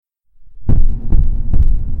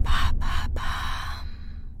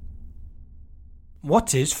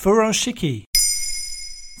What is furoshiki?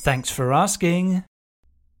 Thanks for asking.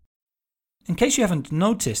 In case you haven't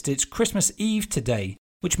noticed, it's Christmas Eve today,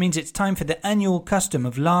 which means it's time for the annual custom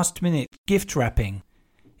of last-minute gift wrapping.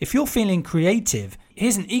 If you're feeling creative,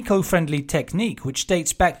 here's an eco-friendly technique which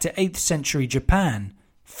dates back to 8th century Japan.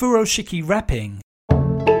 Furoshiki wrapping.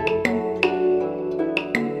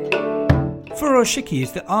 Furoshiki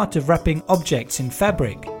is the art of wrapping objects in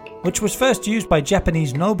fabric, which was first used by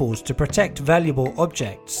Japanese nobles to protect valuable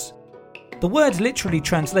objects. The word literally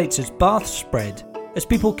translates as bath spread, as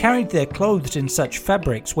people carried their clothes in such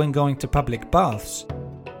fabrics when going to public baths.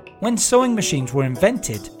 When sewing machines were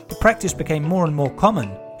invented, the practice became more and more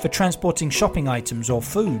common for transporting shopping items or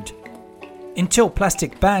food. Until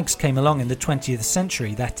plastic bags came along in the 20th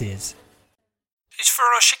century, that is. Is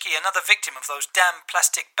furoshiki another victim of those damn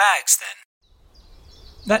plastic bags then?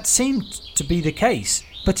 That seemed to be the case,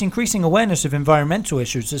 but increasing awareness of environmental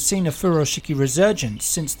issues has seen a furoshiki resurgence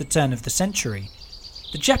since the turn of the century.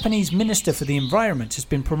 The Japanese Minister for the Environment has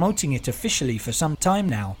been promoting it officially for some time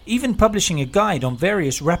now, even publishing a guide on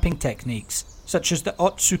various wrapping techniques, such as the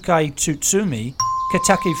Otsukai Tsutsumi,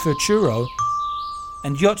 Kataki Futuro,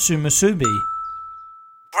 and Yotsu Musubi.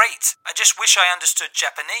 Great, I just wish I understood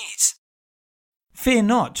Japanese. Fear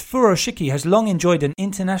not, furoshiki has long enjoyed an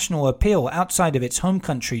international appeal outside of its home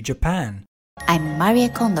country, Japan. I'm Marie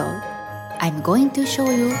Kondo. I'm going to show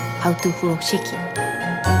you how to furoshiki.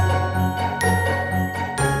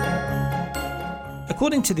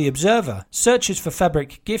 According to The Observer, searches for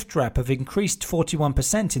fabric gift wrap have increased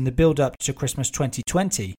 41% in the build-up to Christmas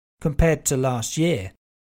 2020 compared to last year.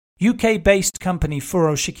 UK-based company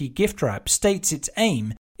Furoshiki Gift Wrap states its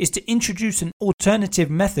aim is to introduce an alternative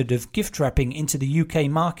method of gift wrapping into the UK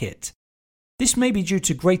market. This may be due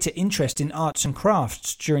to greater interest in arts and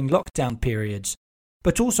crafts during lockdown periods,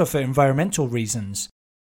 but also for environmental reasons.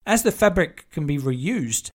 As the fabric can be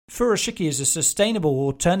reused, furoshiki is a sustainable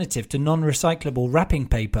alternative to non-recyclable wrapping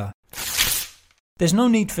paper. There's no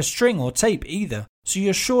need for string or tape either, so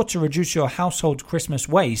you're sure to reduce your household Christmas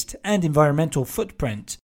waste and environmental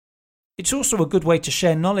footprint. It's also a good way to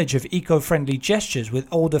share knowledge of eco-friendly gestures with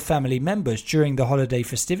older family members during the holiday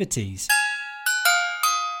festivities.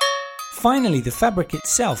 Finally, the fabric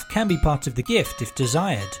itself can be part of the gift if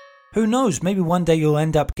desired. Who knows, maybe one day you'll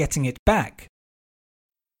end up getting it back.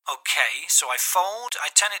 Okay, so I fold, I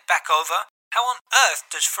turn it back over. How on earth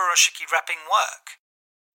does furoshiki wrapping work?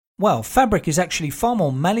 Well, fabric is actually far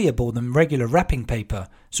more malleable than regular wrapping paper,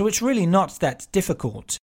 so it's really not that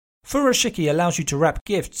difficult. Furoshiki allows you to wrap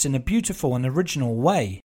gifts in a beautiful and original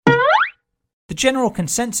way. The general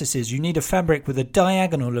consensus is you need a fabric with a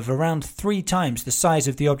diagonal of around 3 times the size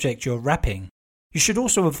of the object you're wrapping. You should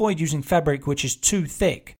also avoid using fabric which is too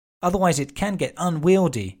thick, otherwise it can get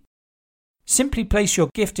unwieldy. Simply place your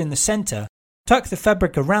gift in the center, tuck the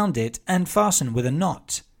fabric around it and fasten with a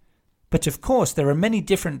knot. But of course there are many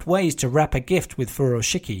different ways to wrap a gift with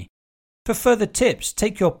furoshiki. For further tips,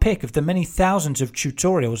 take your pick of the many thousands of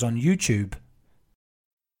tutorials on YouTube.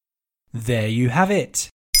 There you have it.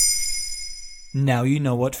 Now you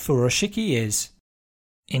know what furoshiki is.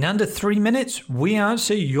 In under 3 minutes, we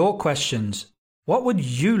answer your questions. What would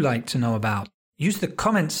you like to know about? Use the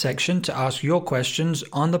comments section to ask your questions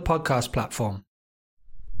on the podcast platform.